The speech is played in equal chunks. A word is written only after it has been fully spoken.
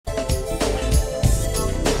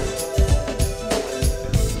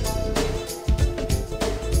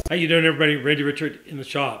How you doing, everybody? Randy Richard in the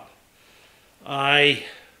shop. I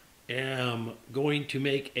am going to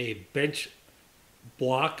make a bench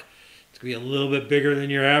block. It's going to be a little bit bigger than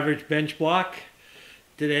your average bench block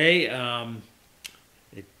today. I'm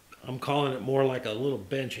calling it more like a little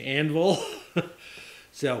bench anvil.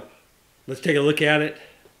 So let's take a look at it,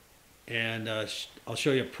 and I'll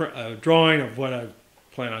show you a drawing of what I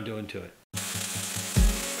plan on doing to it.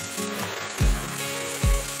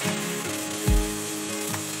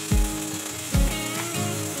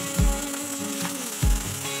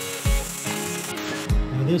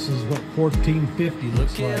 This is what 1450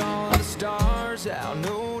 looks like. All the stars out,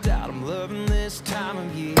 no doubt I'm loving this time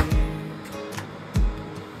of year.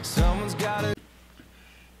 Someone's got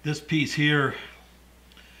This piece here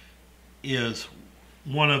is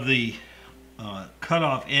one of the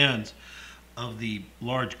cut-off ends of the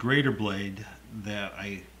large grater blade that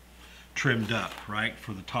I trimmed up, right,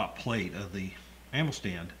 for the top plate of the anvil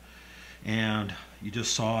stand. And you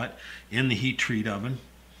just saw it in the heat treat oven.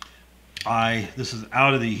 This is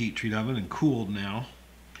out of the heat treat oven and cooled now.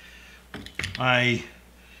 I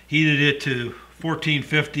heated it to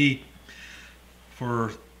 1450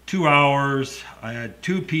 for 2 hours. I had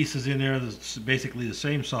two pieces in there that's basically the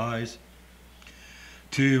same size.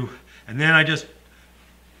 And then I just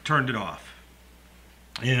turned it off.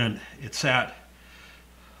 And it sat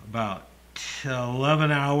about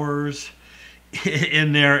 11 hours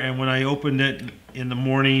in there, and when I opened it in the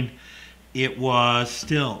morning, it was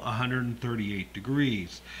still 138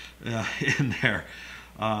 degrees in there.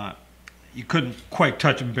 You couldn't quite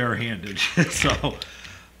touch them barehanded. So,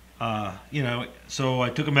 so I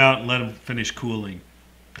took them out and let them finish cooling.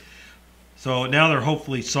 So now they're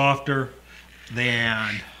hopefully softer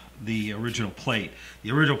than the original plate.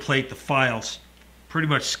 The original plate, the file pretty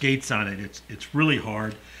much skates on it. It's really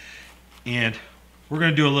hard. And we're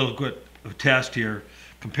going to do a little bit of a test here,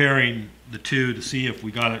 comparing the two to see if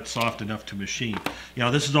we got it soft enough to machine.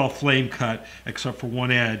 This is all flame cut except for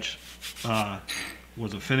one edge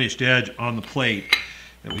was a finished edge on the plate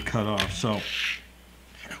that we cut off. So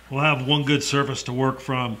we'll have one good surface to work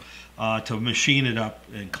from to machine it up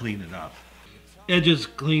and clean it up. Edges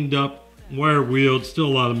cleaned up, wire wheeled, still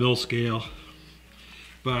a lot of mill scale,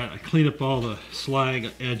 but I clean up all the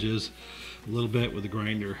slag edges a little bit with the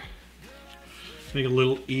grinder. Make it a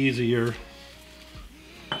little easier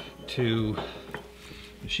to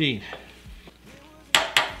machine.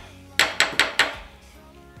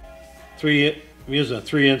 I'm using a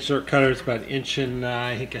 3 insert cutter. It's about 1 inch and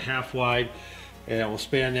I think 1/2 wide, and it will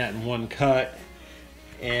span that in one cut.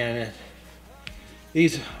 And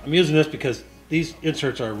I'm using this because these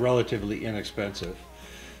inserts are relatively inexpensive.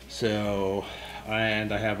 So,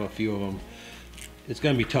 and I have a few of them. It's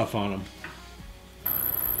going to be tough on them.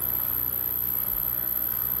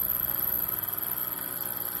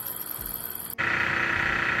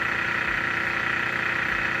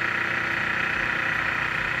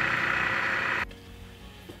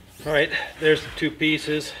 All right, there's the two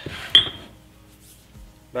pieces.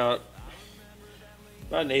 About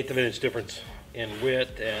 1/8 of an inch difference in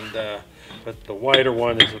width, and but the wider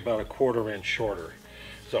one is about 1/4 inch shorter.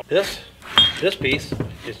 So this piece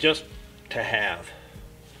is just to have.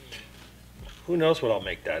 Who knows what I'll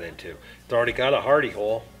make that into? It's already got a hardy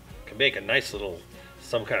hole. Can make a nice little,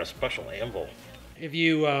 some kind of special anvil. If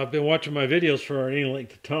you've been watching my videos for any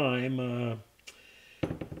length of time,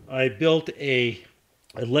 I built a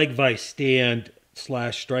leg vise stand /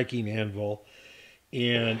 striking anvil,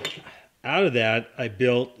 and out of that I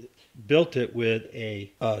built it with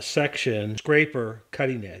a section scraper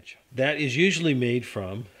cutting edge. That is usually made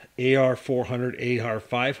from AR 400, AR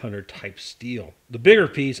 500 type steel. The bigger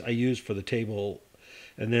piece I use for the table,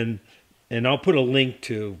 and I'll put a link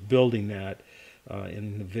to building that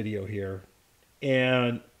in the video here.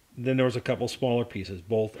 And then there was a couple smaller pieces,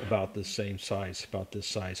 both about the same size, about this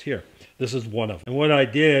size here. This is one of them. And what I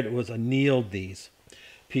did was annealed these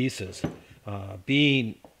pieces.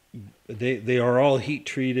 They are all heat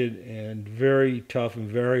treated and very tough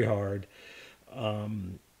and very hard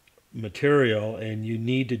material, and you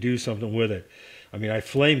need to do something with it. I mean, I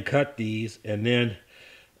flame cut these, and then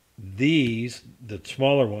these, the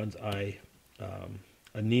smaller ones, I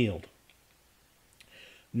annealed.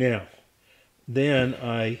 Now,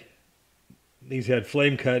 then these had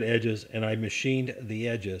flame cut edges, and I machined the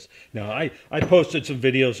edges. Now I posted some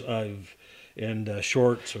videos and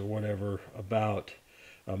shorts or whatever about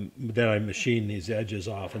that I machined these edges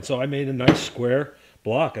off, and so I made a nice square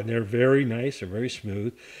block, and they're very nice, they're very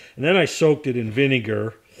smooth. And then I soaked it in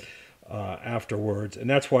vinegar afterwards, and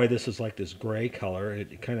that's why this is like this gray color.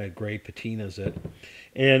 It kind of gray patinas it,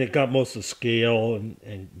 and it got most of the scale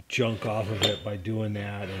and junk off of it by doing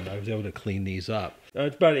that, and I was able to clean these up.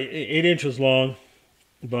 It's about 8 inches long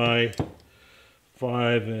by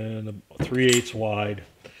 5 3/8 wide.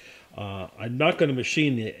 I'm not going to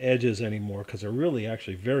machine the edges anymore because they're really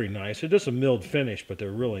actually very nice. They're just a milled finish, but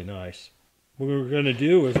they're really nice. What we're going to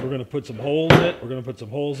do is we're going to put some holes in it. We're going to put some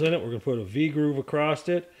holes in it. We're going to put a V-groove across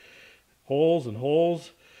it. Holes and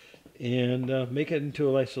holes. And make it into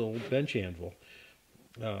a nice little bench anvil.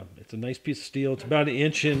 It's a nice piece of steel. It's about 1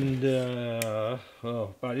 inch and about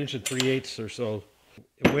 1 3/8 or so.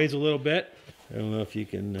 It weighs a little bit. I don't know if you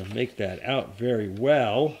can make that out very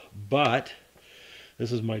well, but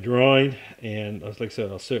this is my drawing, and like I said,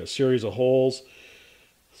 I'll set a series of holes.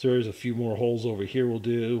 A few more holes over here will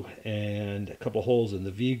do, and a couple holes in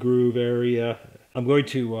the V-groove area. I'm going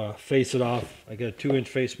to face it off. I got a 2-inch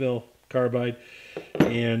face mill carbide,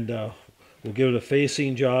 and we'll give it a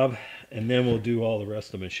facing job, and then we'll do all the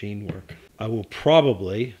rest of the machine work. I will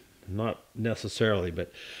probably, not necessarily,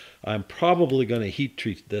 but I'm probably going to heat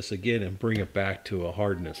treat this again and bring it back to a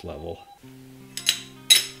hardness level.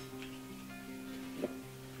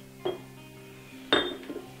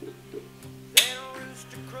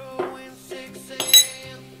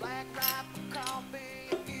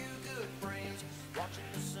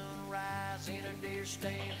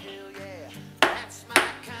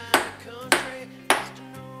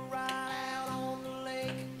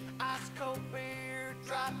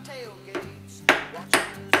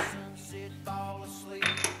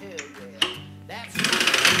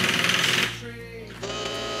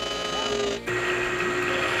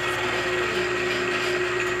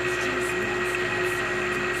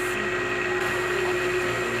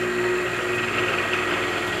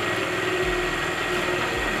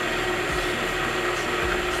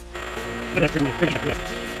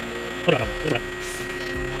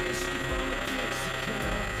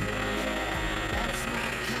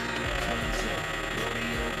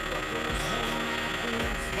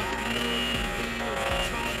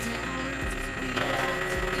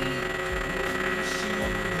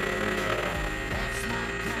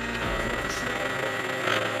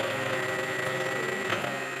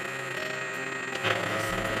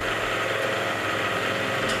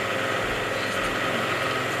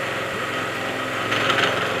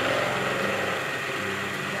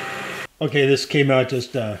 Okay, this came out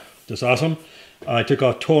just awesome. I took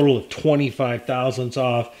off a total of 25 thousandths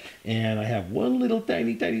off, and I have one little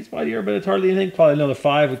tiny spot here, but it's hardly anything. Probably another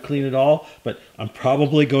 5 would clean it all, but I'm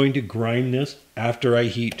probably going to grind this after I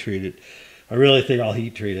heat treat it. I really think I'll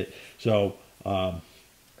heat treat it. So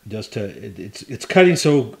it's cutting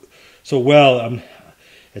so well.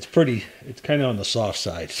 It's kind of on the soft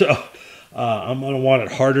side. So I'm gonna want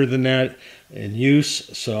it harder than that in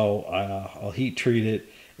use. So I'll heat treat it.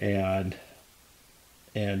 And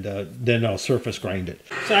then I'll surface grind it.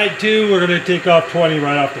 Side 2, we're going to take off 20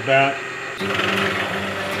 right off the bat.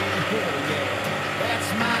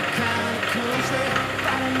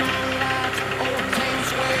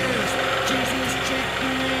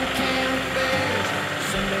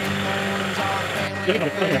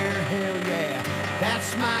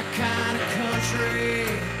 That's my kind of country.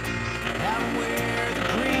 Out where the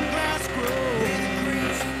green grass grows.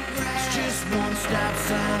 It's just one stop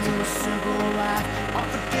sign to a simple life.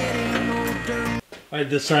 Off of getting no dirt. Alright,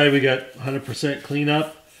 this side we got 100%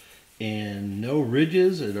 cleanup and no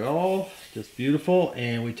ridges at all. Just beautiful.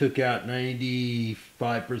 And we took out 95%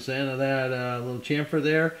 of that little chamfer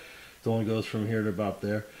there. It only goes from here to about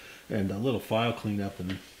there. And a little file cleanup,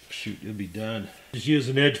 and shoot, it'll be done. Just use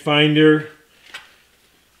an edge finder.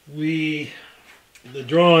 The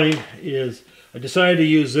drawing is, I decided to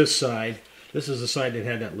use this side. This is the side that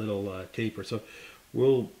had that little taper. So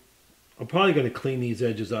I'm probably going to clean these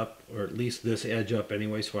edges up, or at least this edge up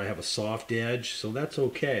anyway, so I have a soft edge. So that's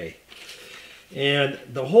okay. And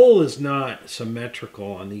the hole is not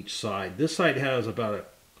symmetrical on each side. This side has about a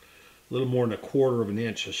little more than 1/4 of an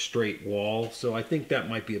inch of straight wall. So I think that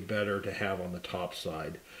might be better to have on the top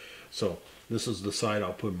side. So this is the side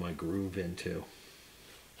I'll put my groove into.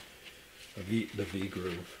 The V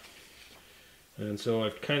groove. And so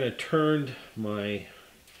I've kind of turned my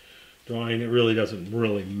drawing. It really doesn't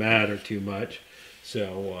really matter too much,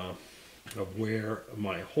 so of where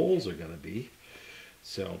my holes are going to be.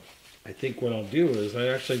 So I think what I'll do is I'm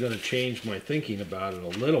actually going to change my thinking about it a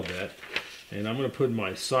little bit, and I'm going to put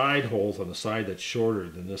my side holes on the side that's shorter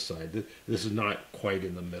than this side. This is not quite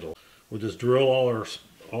in the middle. We'll just drill all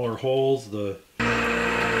our holes.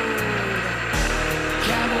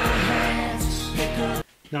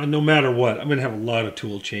 Now, no matter what, I'm going to have a lot of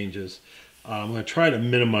tool changes. I'm going to try to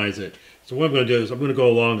minimize it. So what I'm going to do is I'm going to go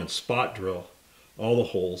along and spot drill all the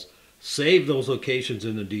holes, save those locations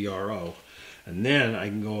in the DRO, and then I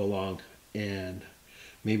can go along and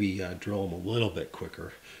maybe drill them a little bit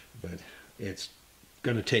quicker. But it's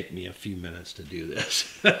going to take me a few minutes to do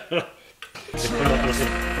this. American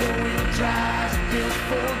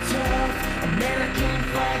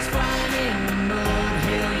flags flying in the mud,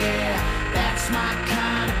 hell yeah, that's my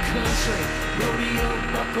kind of country. Rodeo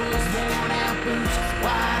buckles, worn out boots,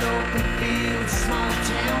 wide open fields, small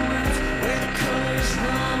town roots, where the colors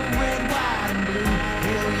run red, white, and blue.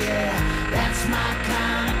 Hell yeah, that's my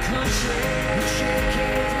kind of country. We share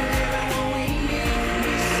care with everyone we meet.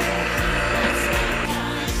 We say, that's my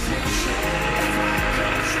kind of country. That's my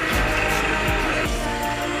country.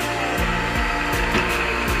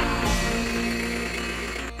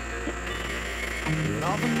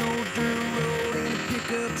 Off an old dirt road in a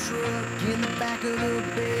pickup truck, in the back of the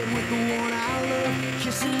bed with the one I love,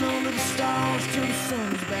 kissing under the stars till the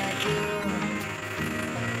sun's back up.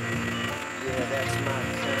 Yeah, that's my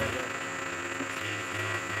kind of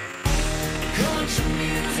country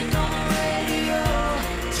music on the radio,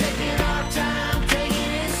 taking our time,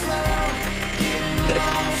 taking it slow, getting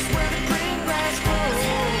lost where the green grass grows.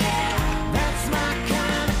 That's my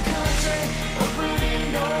kind of country, opening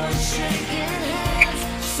doors, shaking hands,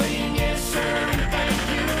 saying yes sir and thank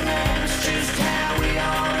you ma'am. It's just how we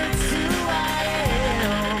are, it's who I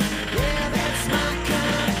am. Yeah, that's my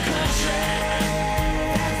kind of country.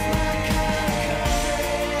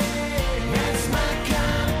 That's my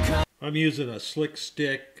kind of country. I'm using a slick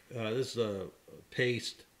stick. This is a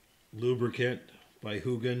paste lubricant by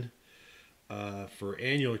Hugin for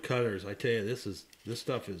annular cutters. I tell you, this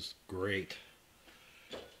stuff is great.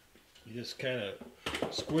 You just kind of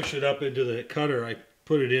squish it up into the cutter. I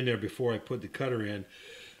put it in there before I put the cutter in,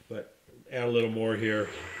 but add a little more here.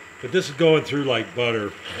 But this is going through like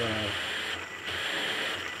butter.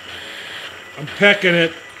 I'm pecking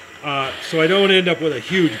it so I don't end up with a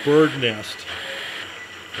huge bird nest.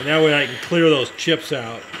 And that way I can clear those chips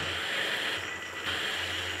out.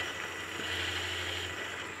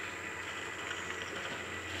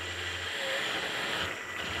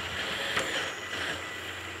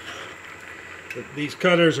 But these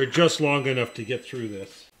cutters are just long enough to get through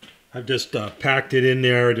this. I've just packed it in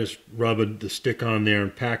there, just rubbing the stick on there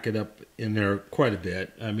and pack it up in there quite a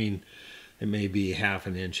bit. I mean, it may be half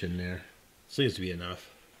an inch in there. Seems to be enough.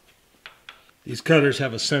 These cutters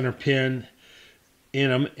have a center pin in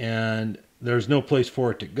them and there's no place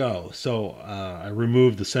for it to go. So I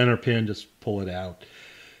removed the center pin, just pull it out,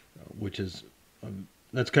 which is,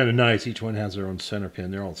 that's kind of nice. Each one has their own center pin.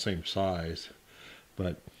 They're all the same size.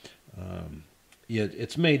 But yeah,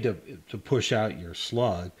 it's made to push out your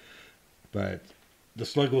slug, but the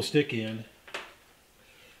slug will stick in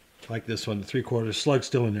like this one, the 3/4 slug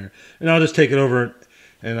still in there. And I'll just take it over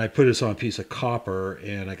and I put this on a piece of copper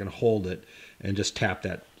and I can hold it and just tap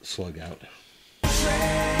that slug out.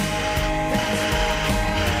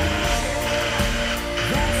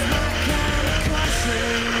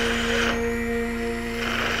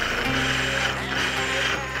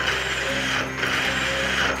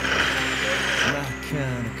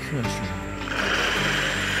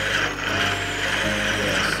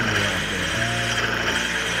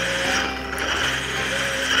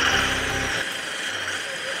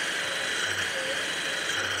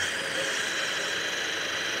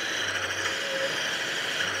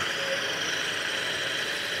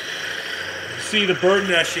 See the bird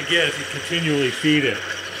nest you get if you continually feed it.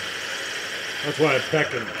 That's why I'm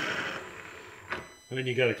pecking. And then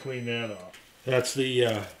you got to clean that off. That's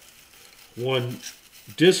the one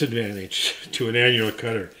disadvantage to an annular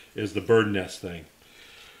cutter is the bird nest thing.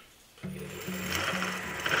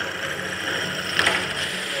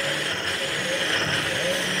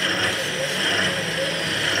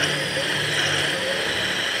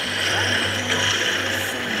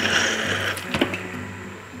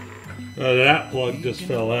 That plug just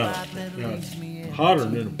fell out. Now it's hotter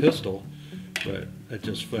than a pistol, but it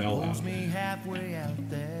just fell out.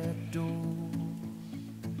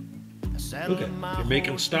 Look at, you're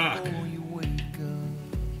making stock.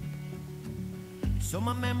 So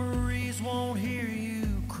my memories won't hear you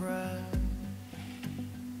cry.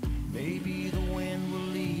 Maybe the wind will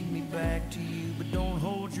lead me back to you, but don't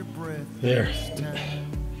hold your breath. There.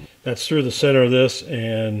 That's through the center of this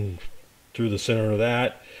and through the center of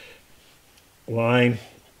that line,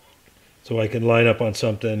 so I can line up on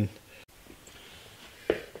something.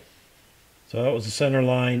 So that was the center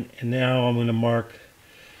line, and now I'm going to mark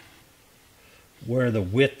where the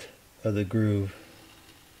width of the groove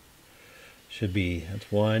should be,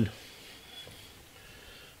 that's one.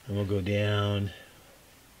 And we'll go down.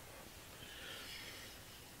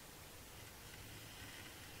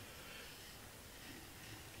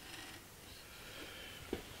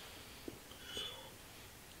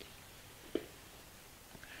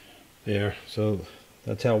 There, so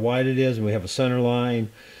that's how wide it is, and we have a center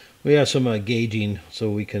line. We have some gauging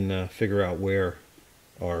so we can figure out where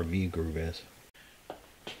our V groove is.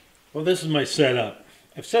 Well, this is my setup.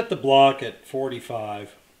 I've set the block at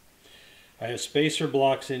 45. I have spacer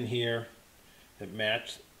blocks in here that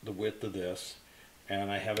match the width of this,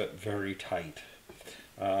 and I have it very tight.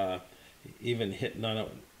 Even hitting on it,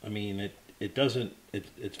 I mean,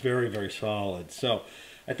 it's very, very solid. So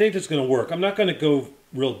I think it's going to work. I'm not going to go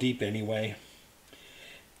real deep anyway,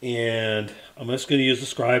 and I'm just going to use the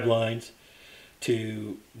scribe lines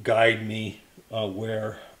to guide me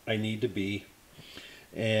where I need to be.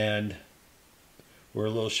 And we're a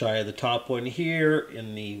little shy of the top one here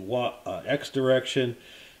in the X direction,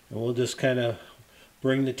 and we'll just kind of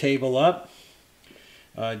bring the table up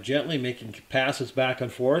gently, making passes back and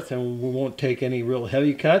forth, and we won't take any real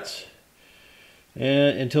heavy cuts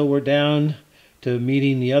until we're down to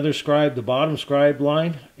meeting the other scribe, the bottom scribe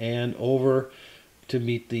line, and over to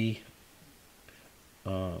meet the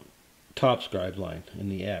top scribe line in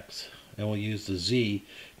the X. And we'll use the Z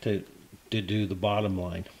to do the bottom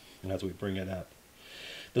line as we bring it up.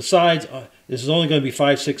 The sides, this is only going to be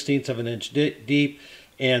 5/16 of an inch deep,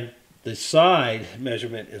 and the side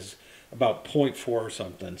measurement is about 0.4 or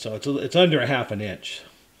something, so it's under a ½ an inch.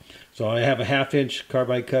 So I have a ½ inch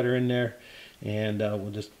carbide cutter in there, and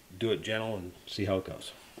we'll just do it gentle and see how it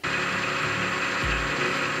goes.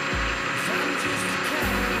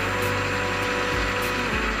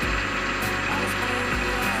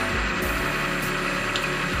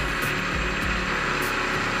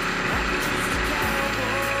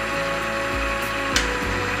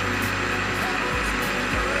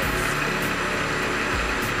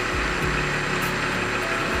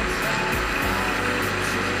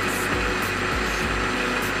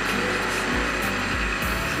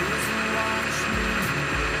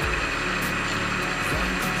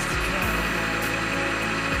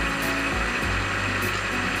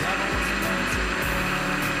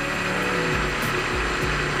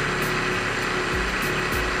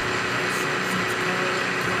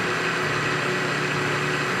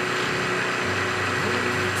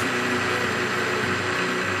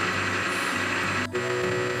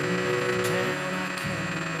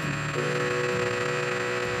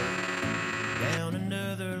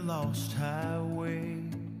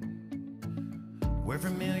 where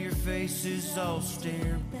familiar faces all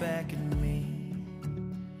stare back at me.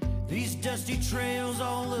 These dusty trails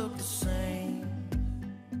all look the same,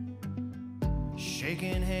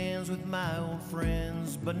 shaking hands with my old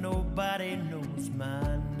friends, but nobody knows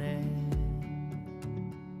my name.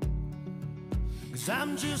 'Cause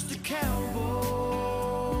I'm just a cowboy,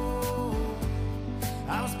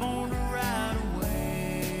 I was born to ride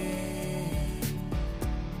away.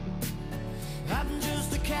 I'm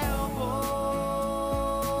just a cowboy,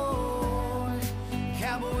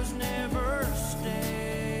 cowboys never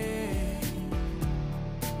stay.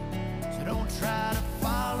 So don't try to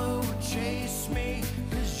follow or chase me,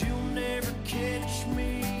 'cause you'll never catch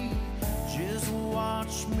me. Just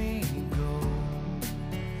watch me go,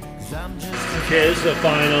 'cause I'm just okay, this is the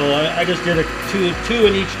final. I just did a two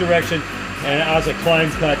in each direction, and as a climb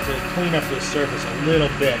cut to clean up the surface a little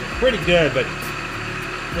bit. Pretty good, but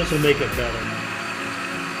this will make it better.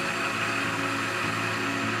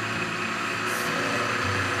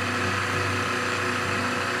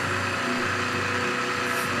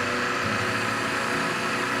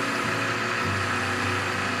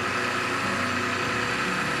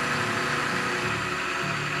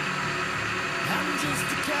 I'm just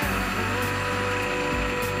a cowboy,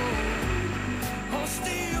 on a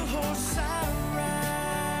steel horse I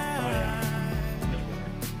ride.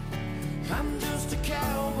 I'm just a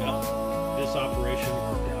cowboy. This operation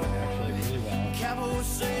worked out actually really well. Cowboys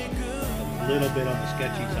say good. A little bit on the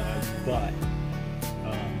sketchy side, but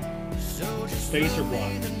So just spacer love me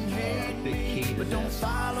blocks and are a hate big me, key to but don't this,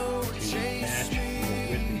 follow or to chase match me. your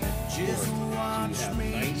width and Just girth, watch so you have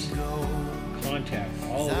me nice go. contact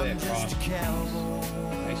all the way I'm across just a the piece, cowboy.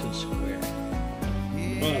 nice and square.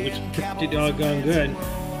 Well, it looks pretty doggone good.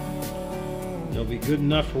 It'll be good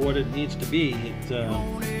enough for what it needs to be. It's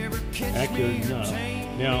accurate enough.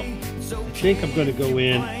 Now, I think I'm going to go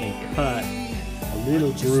in and cut a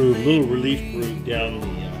little groove, a little relief groove down the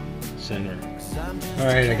center.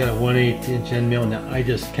 Alright, I got a 1/8 inch end mill. Now I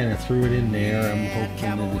just kind of threw it in there. I'm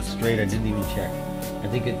hoping that it's straight. I didn't even check. I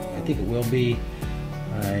think it will be.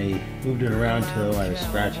 I moved it around till I was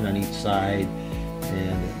scratching on each side,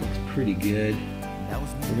 and it looks pretty good.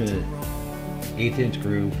 We're gonna 1/8 inch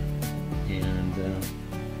groove and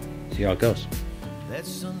see how it goes.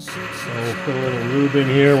 So we'll put a little lube in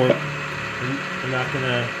here. We're not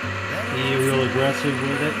gonna be real aggressive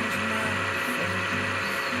with it.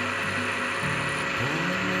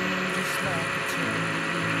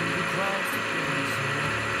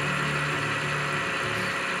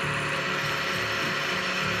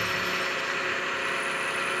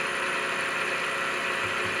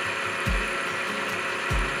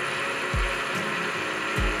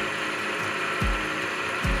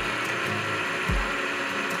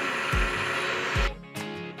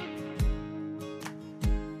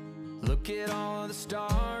 Look at all the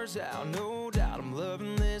stars out, no doubt I'm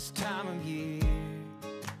loving this time of year.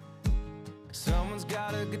 Someone's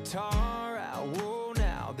got a guitar out, whoa,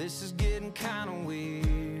 now this is getting kinda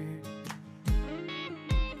weird.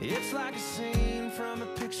 It's like a scene from a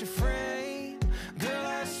picture frame. Girl,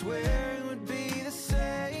 I swear it would be the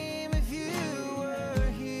same if you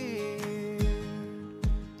were here.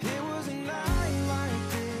 It was a night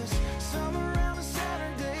like this, summer around a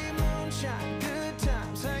Saturday, moonshine, good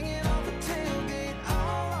times, hanging off the tailgate,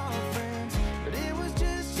 all our friends. But it was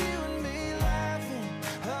just you and me laughing,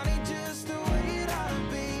 honey, just the way it ought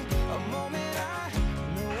to be. A moment I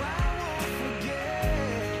know I won't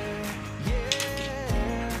forget.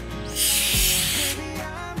 Yeah, baby,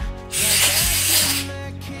 I'm right back in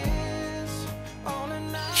that kiss on a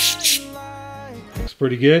night like. Looks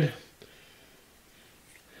pretty good.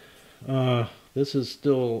 This is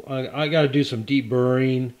still, I got to do some deep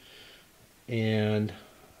burring, and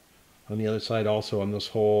on the other side also on this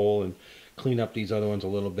hole, and clean up these other ones a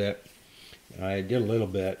little bit. I did a little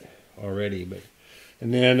bit already, but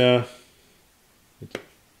and then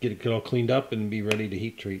get it all cleaned up and be ready to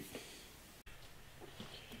heat treat.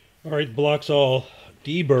 All right, the block's all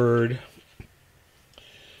deburred.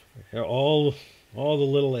 All the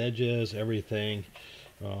little edges, everything.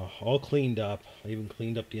 All cleaned up. I even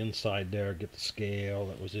cleaned up the inside there, get the scale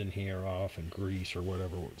that was in here off, and grease or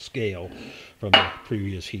whatever, scale from the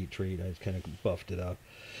previous heat treat. I just kind of buffed it up.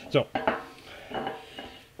 So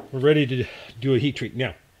we're ready to do a heat treat.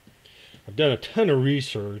 Now, I've done a ton of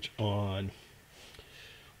research on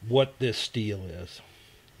what this steel is.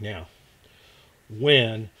 Now,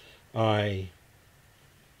 when the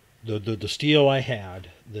steel I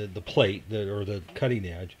had, the plate or the cutting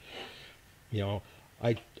edge, you know,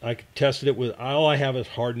 I tested it with, all I have is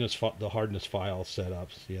the hardness file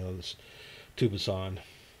setups, you know, this Tubusan,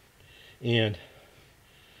 and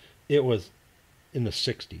it was in the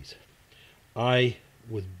 60s. I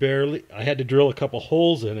had to drill a couple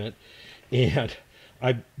holes in it, and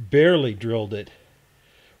I barely drilled it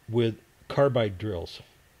with carbide drills.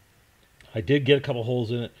 I did get a couple holes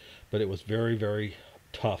in it, but it was very, very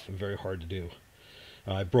tough and very hard to do.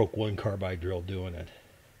 I broke one carbide drill doing it.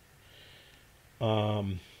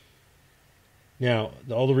 Now,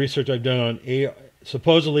 all the research I've done on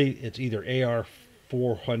supposedly it's either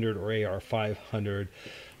AR400 or AR500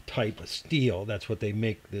 type of steel. That's what they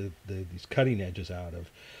make these cutting edges out of,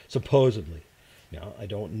 supposedly. Now, I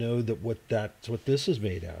don't know what this is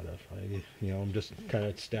made out of. I'm just kind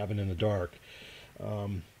of stabbing in the dark.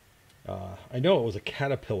 I know it was a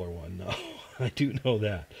Caterpillar one, though. I do know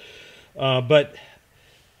that. But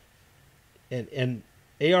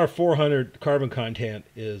AR400 carbon content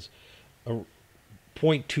is a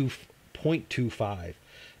 0.25.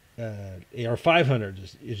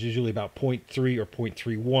 AR500 is usually about 0.3 or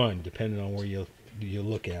 0.31, depending on where you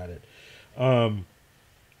look at it.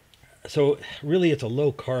 So really, it's a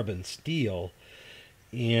low carbon steel,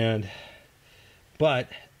 but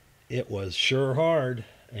it was sure hard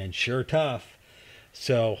and sure tough.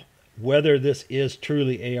 So whether this is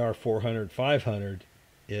truly AR400, 500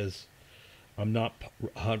 I'm not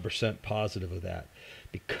 100% positive of that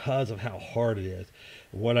because of how hard it is.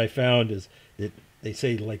 What I found is that they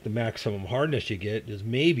say like the maximum hardness you get is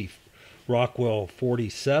maybe Rockwell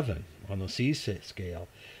 47 on the C scale.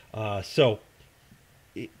 So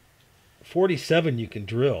 47 you can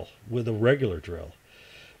drill with a regular drill,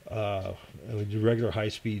 a regular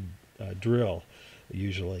high-speed drill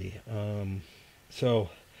usually. So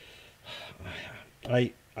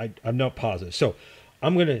I'm not positive. So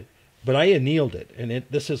but I annealed it, and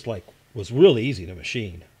this was really easy to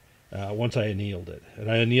machine once I annealed it, and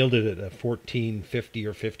I annealed it at a 1450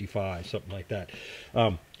 or 55, something like that.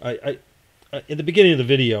 In the beginning of the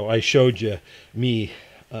video, I showed you me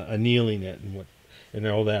annealing it and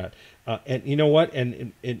all that, and you know what?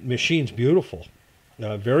 And it machines beautiful,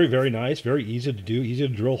 very, very nice, very easy to do, easy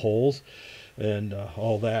to drill holes, and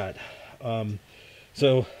all that.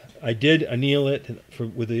 So I did anneal it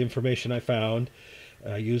with the information I found.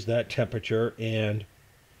 I used that temperature, and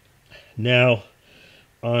now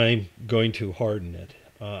I'm going to harden it,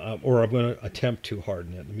 or I'm going to attempt to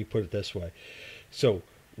harden it. Let me put it this way. So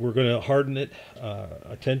we're going to harden it,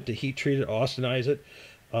 attempt to heat treat it, austinize it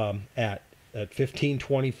at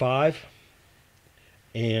 1525,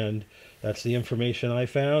 and that's the information I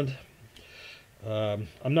found. I'm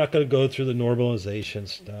not going to go through the normalization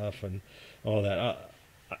stuff and all that.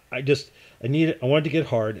 I want it to get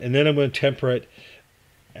hard, and then I'm going to temper it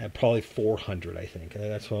at probably 400. I think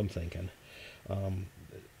that's what I'm thinking.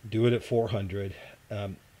 Do it at 400.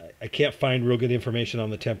 I can't find real good information on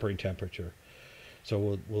the tempering temperature,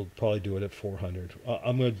 so we'll probably do it at 400.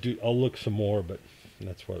 I'll look some more, but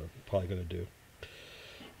that's what I'm probably going to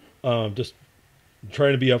do. Just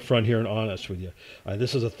trying to be upfront here and honest with you.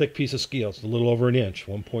 This is a thick piece of steel. It's a little over an inch,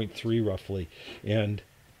 1.3 roughly, and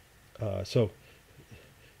so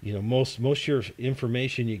you know, most of your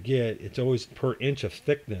information you get, it's always per inch of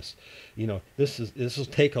thickness. You know, this will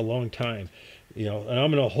take a long time. You know, and I'm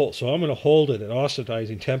gonna hold it at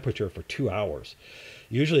austenizing temperature for 2 hours.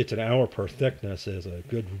 Usually it's an hour per thickness is a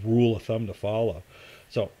good rule of thumb to follow.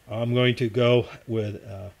 So I'm going to go with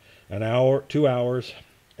an hour, 2 hours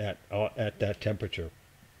at that temperature,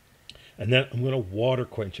 and then I'm going to water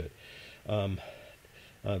quench it.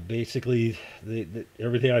 Basically,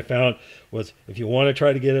 everything I found was if you want to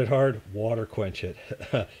try to get it hard, water quench it,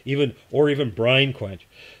 even brine quench.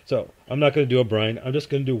 So I'm not going to do a brine. I'm just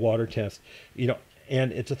going to do water test. You know,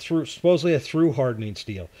 and it's supposedly a through hardening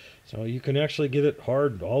steel, so you can actually get it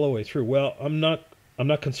hard all the way through. Well, I'm not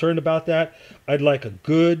concerned about that. I'd like a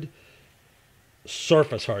good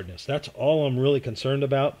surface hardness. That's all I'm really concerned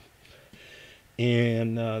about.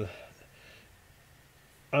 And I'm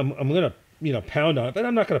going to pound on it, but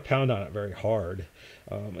I'm not going to pound on it very hard.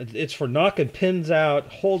 It's for knocking pins out,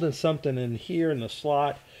 holding something in here in the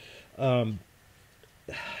slot. You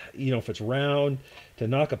know, if it's round, to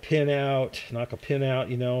knock a pin out,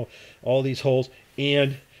 you know, all these holes,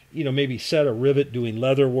 and, you know, maybe set a rivet doing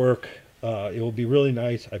leather work. It will be really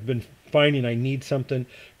nice. I've been finding I need something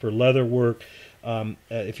for leather work.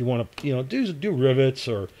 If you want to, you know, do rivets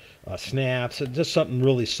or snaps, just something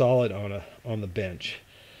really solid on the bench.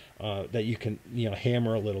 That you can, you know,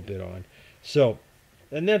 hammer a little bit on. So,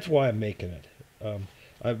 and that's why I'm making it.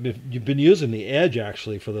 You've been using the edge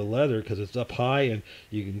actually for the leather because it's up high and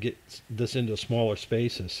you can get this into smaller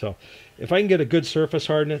spaces. So if I can get a good surface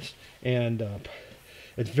hardness, and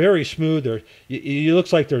it's very smooth, it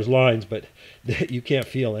looks like there's lines, but you can't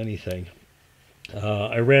feel anything.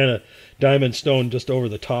 I ran a diamond stone just over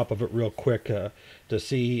the top of it real quick to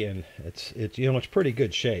see, and it's you know, it's pretty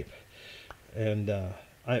good shape. And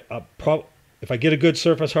if I get a good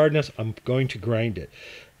surface hardness, I'm going to grind it,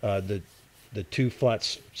 the two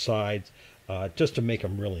flat sides, just to make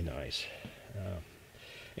them really nice.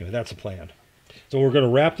 Anyway, that's the plan. So we're going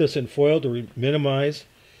to wrap this in foil to minimize.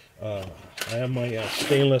 I have my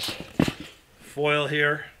stainless foil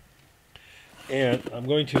here, and I'm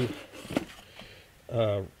going to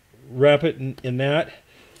wrap it in that.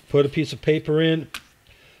 Put a piece of paper in.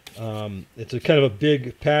 It's a kind of a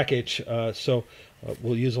big package, so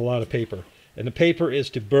we'll use a lot of paper. And the paper is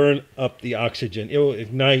to burn up the oxygen. It will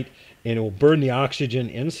ignite and it will burn the oxygen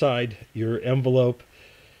inside your envelope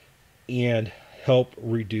and help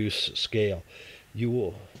reduce scale.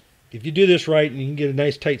 If you do this right and you can get a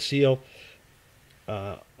nice tight seal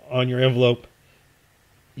on your envelope,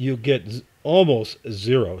 you get almost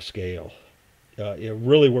zero scale. It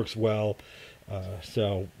really works well.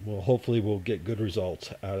 So hopefully we'll get good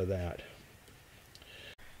results out of that.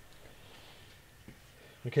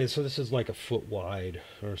 Okay, so this is like a foot wide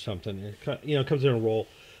or something. It comes in a roll,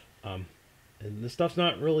 and this stuff's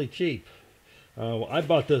not really cheap. I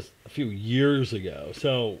bought this a few years ago,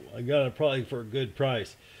 so I got it probably for a good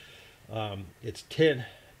price. It's 10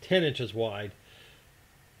 inches wide,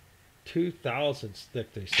 2 thousandths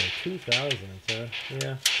thick. They say 2 thousandths,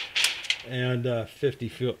 yeah, and 50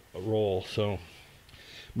 foot roll. So,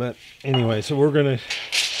 but anyway, so we're gonna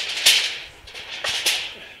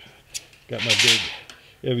got my big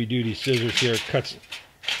heavy-duty scissors here. Cuts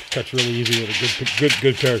really easy with a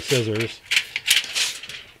good pair of scissors.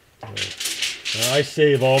 I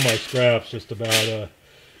save all my scraps just about.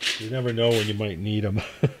 You never know when you might need them.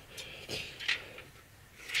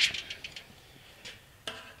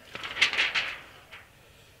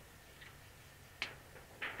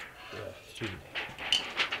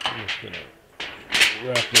 I'm just gonna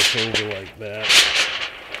wrap this over like that.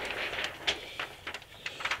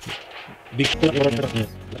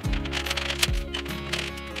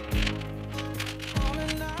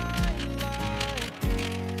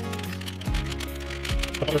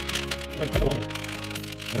 Nearly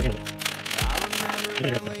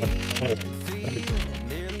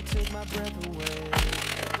took my breath away.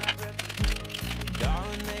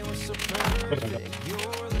 Darling, they were so perfect.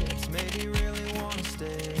 Your lips made me really want to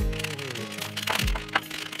stay.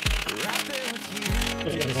 Right there with you,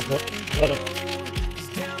 just letting go. 'Cause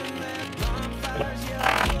down in that bonfire's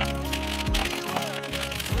yellow glow.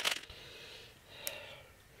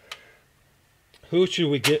 Who should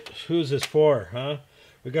we get? Who's this for, huh?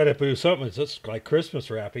 We got to do something. It's just like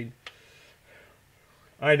Christmas wrapping.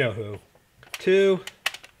 I know who. To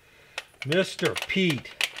Mr.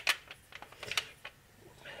 Pete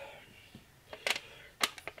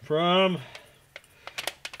from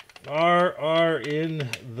RR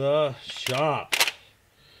in the Shop.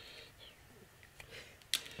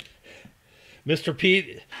 Mr.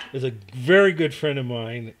 Pete is a very good friend of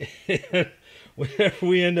mine. Whenever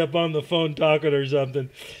we end up on the phone talking or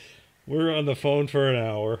something, we're on the phone for an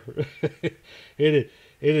hour. It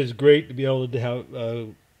is great to be able to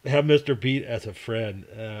have Mr. Pete as a friend,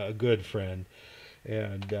 a good friend,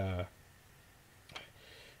 and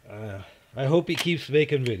I hope he keeps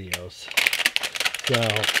making videos. So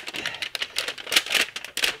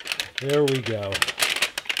there we go,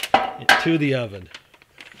 to the oven.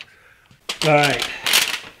 All right,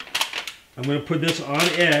 I'm going to put this on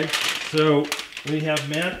edge so we have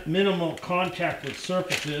minimal contact with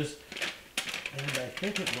surfaces, and I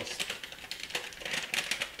think it's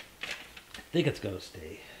going to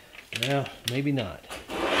stay. Well, maybe not.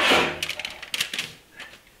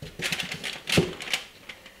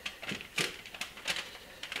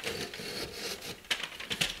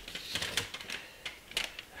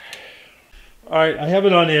 All right, I have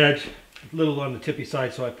it on edge, a little on the tippy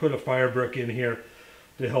side, so I put a fire brick in here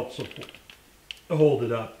to help hold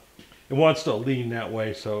it up. It wants to lean that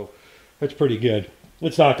way, so that's pretty good.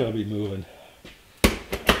 It's not going to be moving.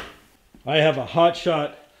 I have a Hot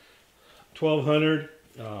Shot 1200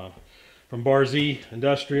 from Bar Z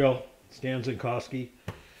Industrial, Stan Zinkowski.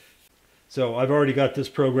 So I've already got this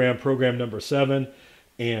program number 7,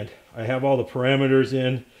 and I have all the parameters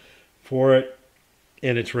in for it,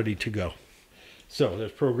 and it's ready to go. So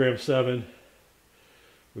there's program 7.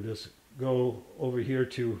 We'll just go over here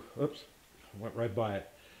to, oops, went right by it.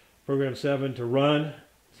 Program 7 to run,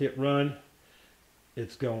 hit run,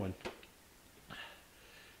 it's going.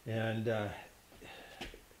 And there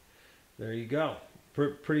you go.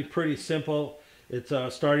 Pretty simple. It's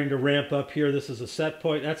starting to ramp up here. This is a set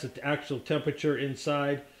point. That's the actual temperature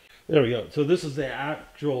inside. There we go. So this is the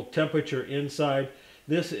actual temperature inside.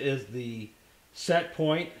 This is the set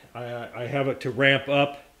point. I have it to ramp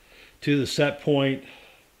up to the set point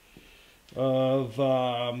of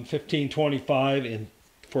 1525, and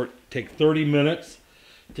take 30 minutes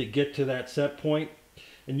to get to that set point.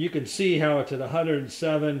 And you can see how it's at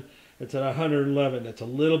 107, it's at 111. It's a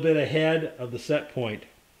little bit ahead of the set point.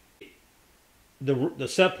 The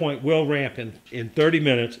set point will ramp in 30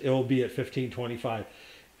 minutes. It will be at 1525.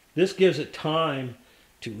 This gives it time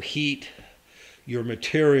to heat your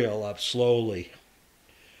material up slowly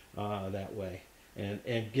that way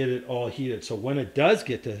and get it all heated. So when it does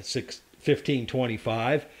get to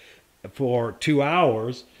 1525 for 2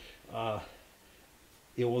 hours,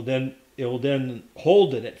 it will then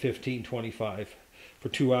hold it at 1525 for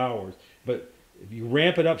 2 hours. But if you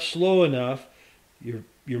ramp it up slow enough, your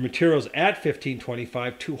material's at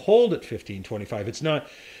 1525 to hold at 1525. It's not,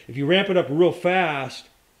 if you ramp it up real fast,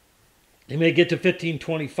 it may get to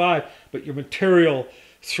 1525, but your material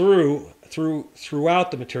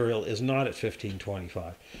throughout the material is not at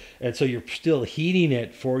 1525. And so you're still heating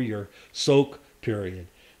it for your soak period.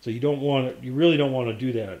 So you really don't want to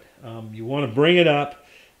do that. You want to bring it up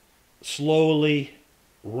slowly,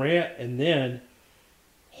 ramp, and then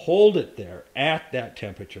hold it there at that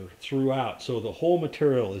temperature throughout. So the whole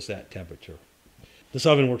material is that temperature. This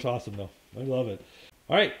oven works awesome though. I love it.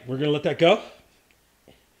 All right, we're going to let that go.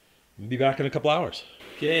 We'll be back in a couple hours.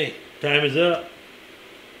 Okay, time is up.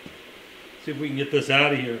 See if we can get this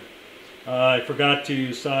out of here. I forgot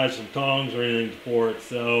to size some tongs or anything for it,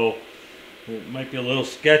 so it might be a little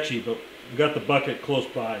sketchy, but we got the bucket close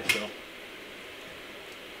by,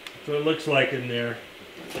 so it looks like in there.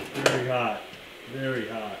 Very hot, very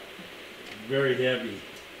hot, very heavy.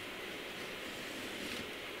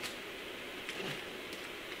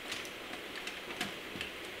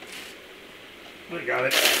 We got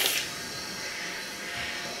it.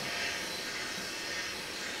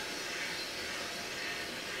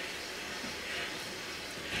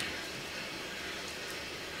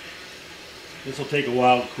 This will take a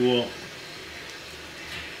while to cool.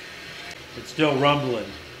 It's still rumbling.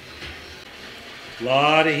 A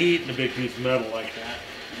lot of heat in a big piece of metal like that.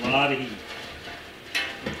 A lot of heat.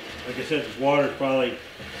 Like I said, this water's probably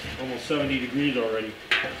almost 70 degrees already.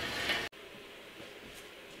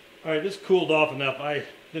 All right, this cooled off enough. I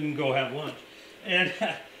didn't go have lunch, and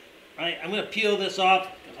I'm going to peel this off.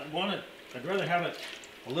 I'd rather have it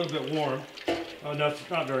a little bit warm. Oh no, it's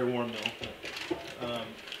not very warm though.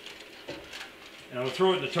 And I'll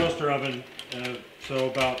throw it in the toaster oven, so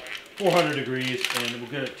about 400 degrees, and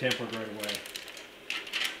we'll get it tempered right away.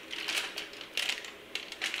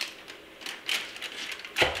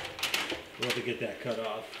 We'll have to get that cut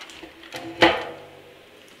off.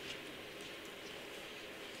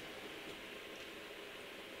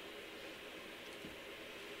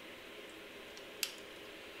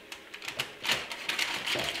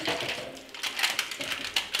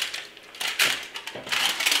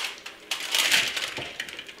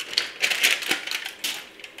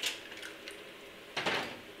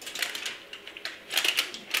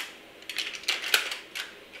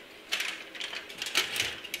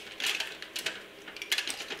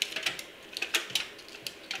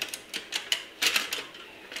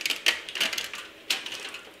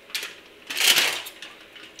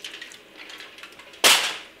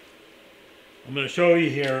 I'm going to show you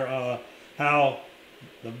here how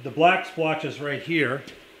the black splotches right here.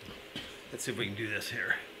 Let's see if we can do this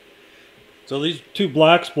here. So these two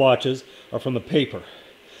black splotches are from the paper,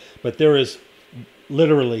 but there is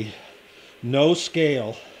literally no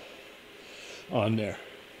scale on there.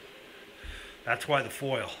 That's why the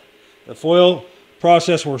foil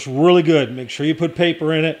process works really good. Make sure you put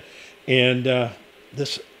paper in it, and I've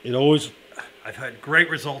had great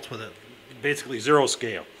results with it. Basically zero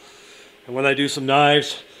scale. And when I do some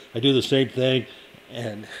knives, I do the same thing,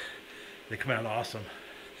 and they come out awesome.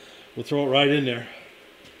 We'll throw it right in there.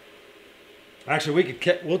 Actually,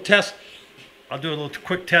 we'll test. I'll do a little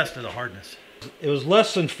quick test of the hardness. It was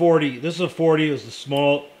less than 40. This is a 40. It was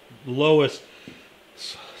the lowest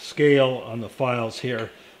scale on the files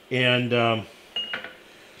here, and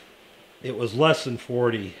it was less than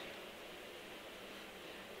 40.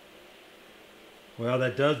 Well,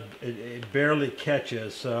 that does, it barely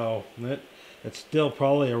catches, so it's still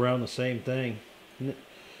probably around the same thing.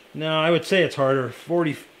 No, I would say it's harder.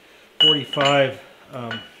 40, 45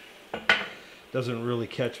 doesn't really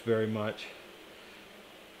catch very much.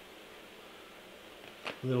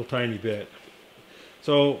 A little tiny bit.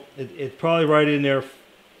 So it's probably right in there.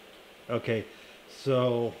 Okay,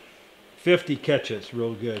 so 50 catches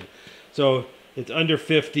real good. So it's under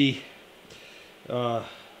 50.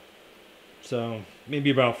 So maybe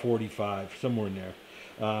about 45, somewhere in there.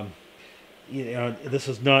 This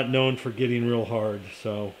is not known for getting real hard,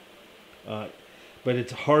 so but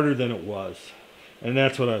it's harder than it was, and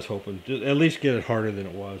that's what I was hoping. Just at least get it harder than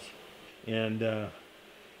it was, and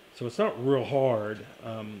so it's not real hard,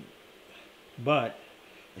 but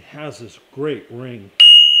it has this great ring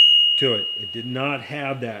to it. It did not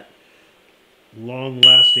have that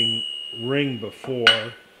long-lasting ring before.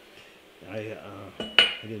 I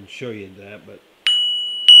didn't show you that, but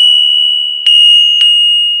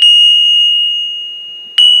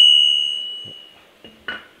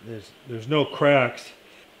there's no cracks.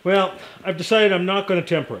 Well, I've decided I'm not going to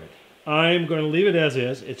temper it. I'm going to leave it as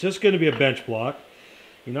is. It's just going to be a bench block.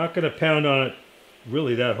 You're not going to pound on it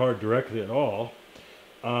really that hard directly at all.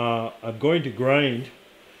 I'm going to grind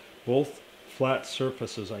both flat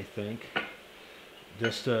surfaces, I think,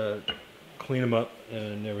 just to clean them up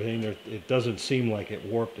and everything. It doesn't seem like it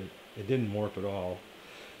warped it. It didn't warp at all.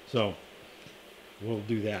 So we'll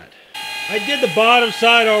do that. I did the bottom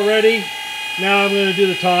side already. Now I'm going to do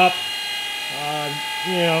the top.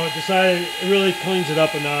 Decided it really cleans it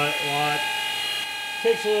up a lot.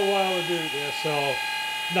 Takes a little while to do this, so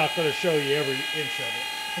I'm not going to show you every inch of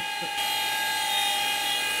it.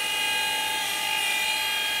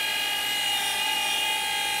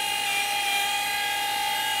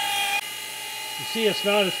 You see, it's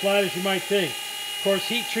not as flat as you might think. Of course,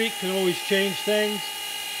 heat treat can always change things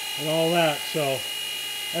and all that, so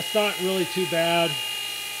that's not really too bad.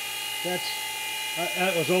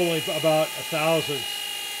 That was only about 1,000.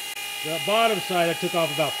 The bottom side I took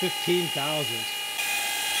off about 15 thousandths.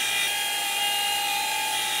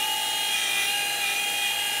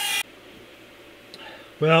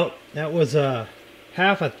 Well, that was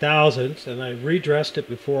half a thousandth, and I redressed it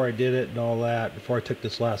before I did it and all that, before I took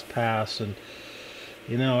this last pass. And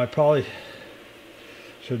I probably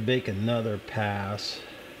should make another pass.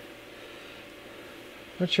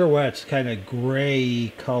 Not sure why it's kind of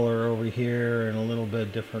gray color over here and a little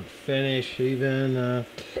bit different finish even.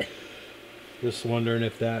 Just wondering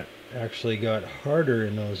if that actually got harder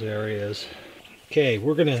in those areas. Okay,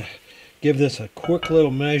 we're gonna give this a quick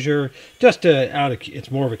little measure, just to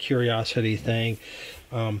it's more of a curiosity thing.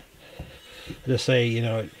 Just say, you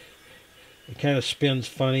know, it kind of spins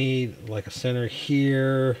funny, like a center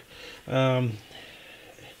here.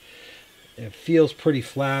 It feels pretty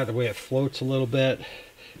flat the way it floats a little bit,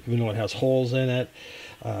 even though it has holes in it.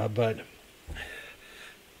 But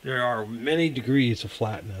there are many degrees of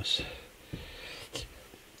flatness.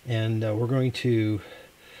 And I'm going to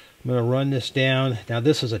run this down. Now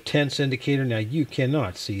this is a tense indicator. Now you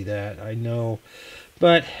cannot see that, I know,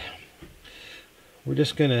 but we're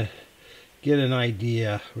just going to get an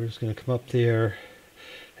idea. We're just going to come up there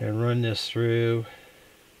and run this through.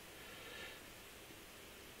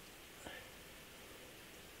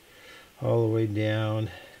 All the way down.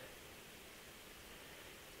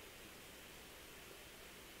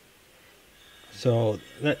 So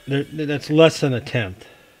that's less than a tenth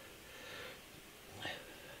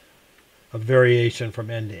of variation from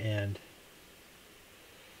end to end.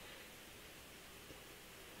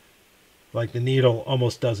 Like the needle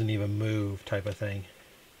almost doesn't even move, type of thing.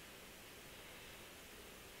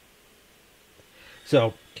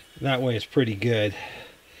 So that way it's pretty good.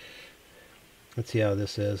 Let's see how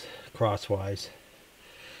this is crosswise.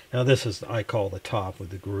 Now this is, I call the top with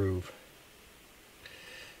the groove.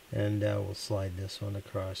 And we'll slide this one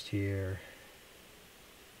across here.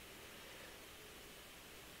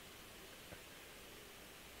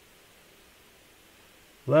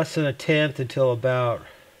 Less than a tenth until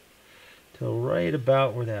right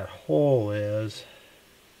about where that hole is.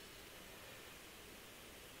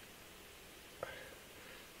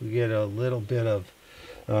 We get a little bit of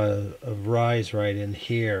rise right in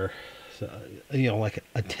here, so, you know, like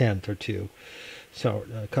a tenth or two. So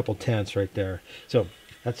a couple tenths right there. So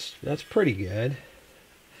that's pretty good.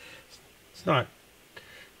 It's not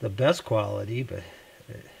the best quality, but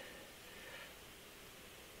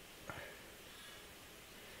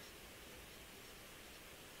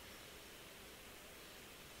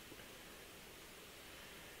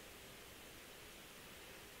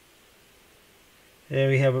and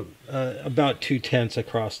we have about 2/10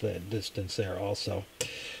 across the distance there also.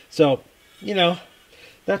 So, you know,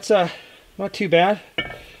 that's not too bad.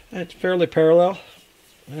 It's fairly parallel.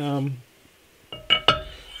 Not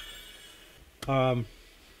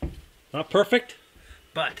perfect,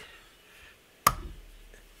 but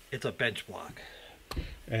it's a bench block,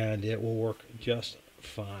 and it will work just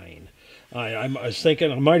fine. I was thinking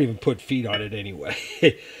I might even put feet on it anyway,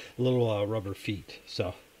 little rubber feet.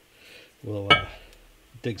 So we'll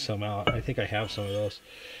dig some out. I think I have some of those.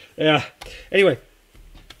 Yeah. Anyway,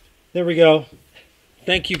 there we go.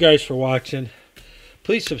 Thank you guys for watching.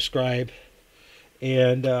 Please subscribe,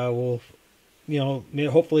 and we'll, you know,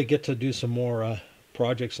 hopefully get to do some more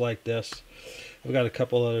projects like this. I've got a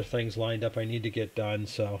couple other things lined up I need to get done,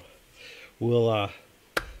 so we'll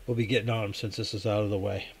be getting on them since this is out of the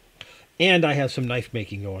way. And I have some knife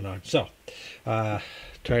making going on, so I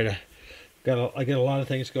got a lot of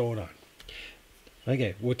things going on.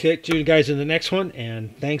 Okay, we'll catch you guys in the next one,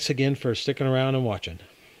 and thanks again for sticking around and watching.